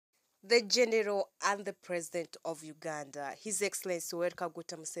The General and the President of Uganda, His Excellency Yoweri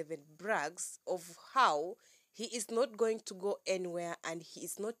Kaguta Museveni, brags of how he is not going to go anywhere and he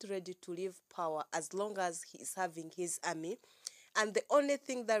is not ready to leave power as long as he is having his army. And the only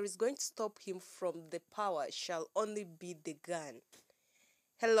thing that is going to stop him from the power shall only be the gun.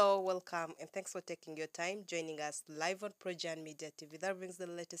 Hello, welcome, and thanks for taking your time joining us live on Projan Media TV. That brings the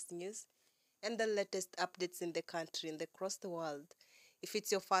latest news and the latest updates in the country and across the world. If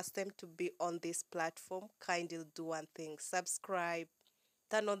it's your first time to be on this platform, kindly do one thing: subscribe,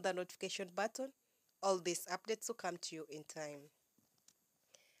 turn on the notification button. All these updates will come to you in time.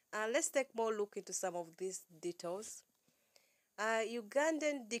 Let's take more look into some of these details.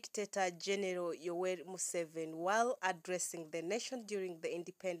 Ugandan dictator General Yoweri Museveni, while addressing the nation during the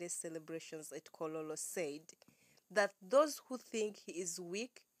independence celebrations at Kololo, said that those who think he is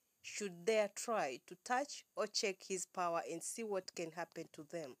weak should dare try to touch or check his power and see what can happen to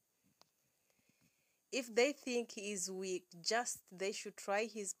them. If they think he is weak, just they should try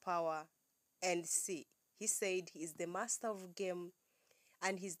his power and see. He said he is the master of game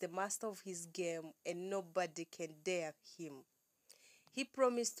and he's the master of his game and nobody can dare him. He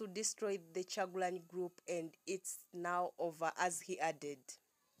promised to destroy the Chagulanyi group and it's now over, as he added.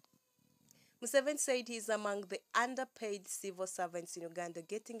 Museveni said he is among the underpaid civil servants in Uganda,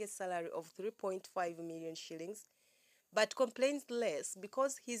 getting a salary of 3.5 million shillings, but complains less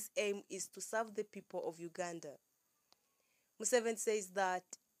because his aim is to serve the people of Uganda. Museveni says that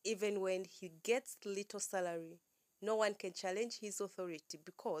even when he gets little salary, no one can challenge his authority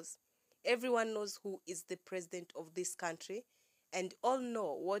because everyone knows who is the president of this country and all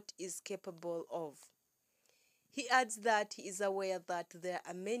know what he is capable of. He adds that he is aware that there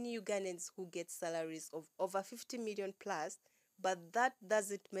are many Ugandans who get salaries of over 50 million plus, but that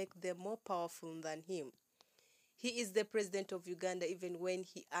doesn't make them more powerful than him. He is the president of Uganda even when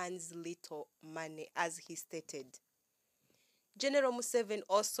he earns little money, as he stated. General Museveni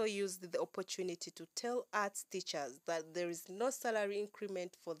also used the opportunity to tell arts teachers that there is no salary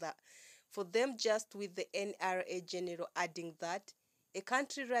increment for them, just with the NRA General adding that a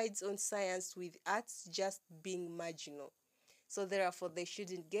country rides on science with arts just being marginal. So therefore they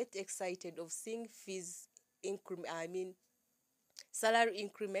shouldn't get excited of seeing salary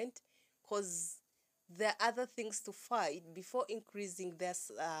increment, because there are other things to fight before increasing their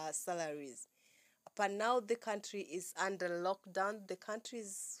salaries. But now the country is under lockdown, the country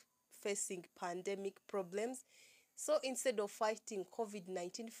is facing pandemic problems. So instead of fighting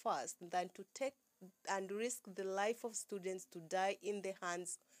COVID-19 first, than to take and risk the life of students to die in the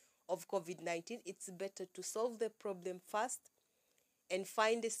hands of COVID-19, it's better to solve the problem first and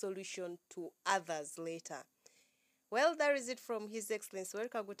find a solution to others later. Well, that is it from His Excellency Yoweri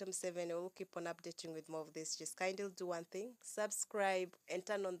Kaguta Museveni. We'll keep on updating with more of this. Just kindly do one thing: subscribe and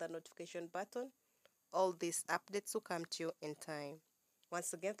turn on the notification button. All these updates will come to you in time.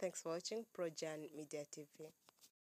 Once again, thanks for watching Projan Media TV.